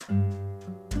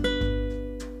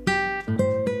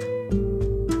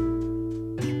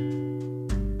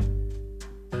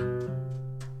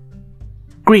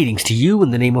Greetings to you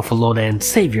in the name of our Lord and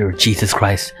Savior Jesus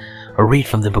Christ. A read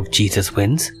from the book Jesus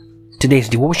Wins. Today's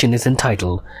devotion is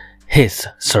entitled His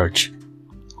Search.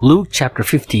 Luke chapter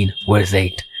 15 verse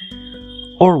 8.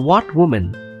 Or what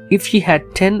woman, if she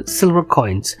had 10 silver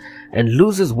coins and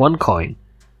loses one coin,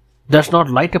 does not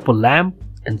light up a lamp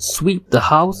and sweep the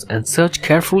house and search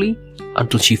carefully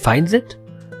until she finds it?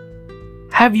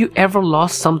 Have you ever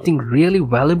lost something really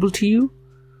valuable to you?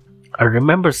 I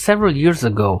remember several years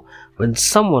ago when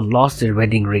someone lost their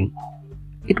wedding ring.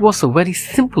 It was a very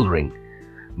simple ring,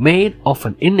 made of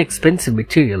an inexpensive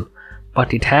material,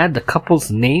 but it had the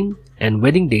couple's name and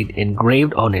wedding date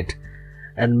engraved on it,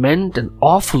 and meant an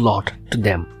awful lot to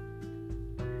them.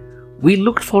 We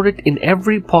looked for it in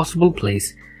every possible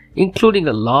place, including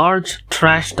a large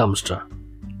trash dumpster.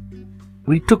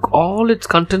 We took all its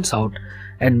contents out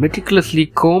and meticulously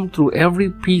combed through every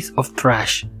piece of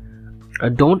trash. I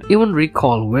don't even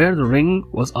recall where the ring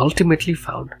was ultimately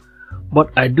found, but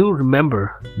I do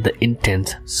remember the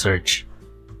intense search.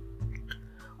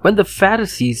 When the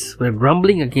Pharisees were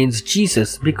grumbling against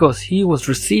Jesus because he was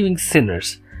receiving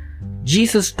sinners,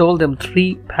 Jesus told them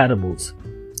 3 parables.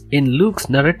 In Luke's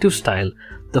narrative style,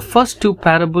 the first 2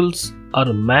 parables are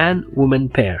a man-woman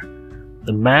pair.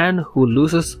 The man who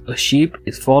loses a sheep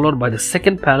is followed by the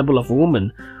second parable of a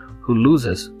woman who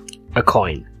loses a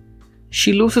coin.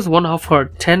 She loses one of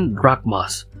her 10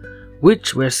 drachmas,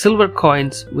 which were silver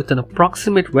coins with an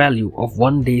approximate value of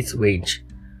 1 day's wage.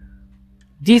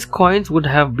 These coins would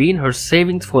have been her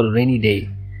savings for a rainy day.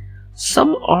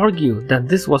 Some argue that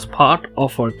this was part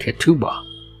of her ketubah,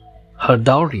 her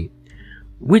dowry,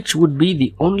 which would be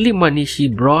the only money she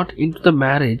brought into the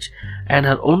marriage and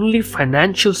her only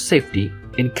financial safety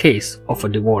in case of a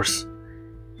divorce.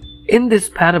 In this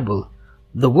parable,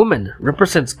 the woman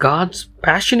represents God's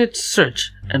passionate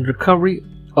search and recovery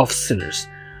of sinners.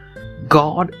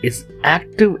 God is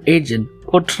active agent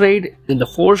portrayed in the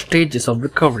 4 stages of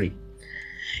recovery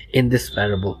in this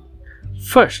parable.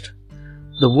 First,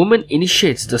 the woman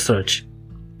initiates the search.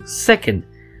 Second,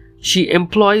 she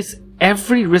employs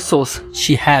every resource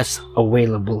she has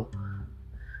available,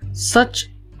 such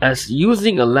as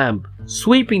using a lamp,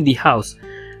 sweeping the house,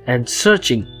 and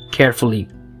searching carefully.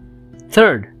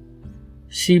 Third,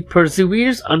 she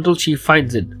perseveres until she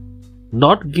finds it,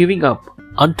 not giving up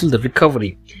until the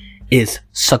recovery is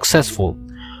successful.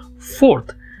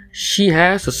 Fourth, she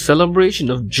has a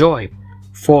celebration of joy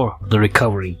for the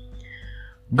recovery.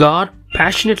 God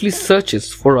passionately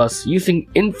searches for us using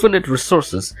infinite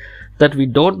resources that we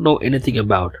don't know anything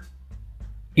about.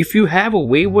 If you have a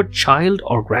wayward child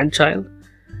or grandchild,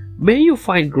 may you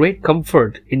find great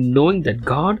comfort in knowing that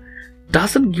God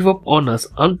doesn't give up on us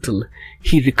until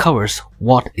He recovers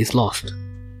what is lost.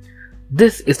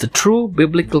 This is the true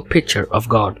biblical picture of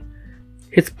God,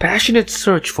 His passionate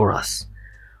search for us.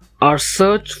 Our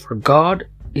search for God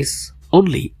is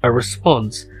only a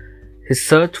response. His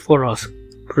search for us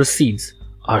precedes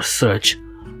our search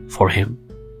for Him.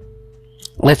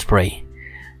 Let's pray.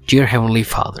 Dear Heavenly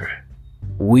Father,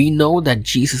 we know that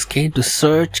Jesus came to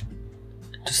search,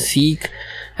 to seek,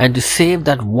 and to save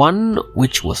that one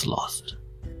which was lost.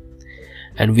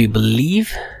 And we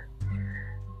believe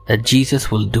that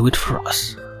Jesus will do it for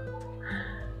us.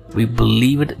 We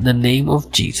believe it in the name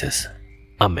of Jesus.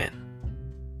 Amen.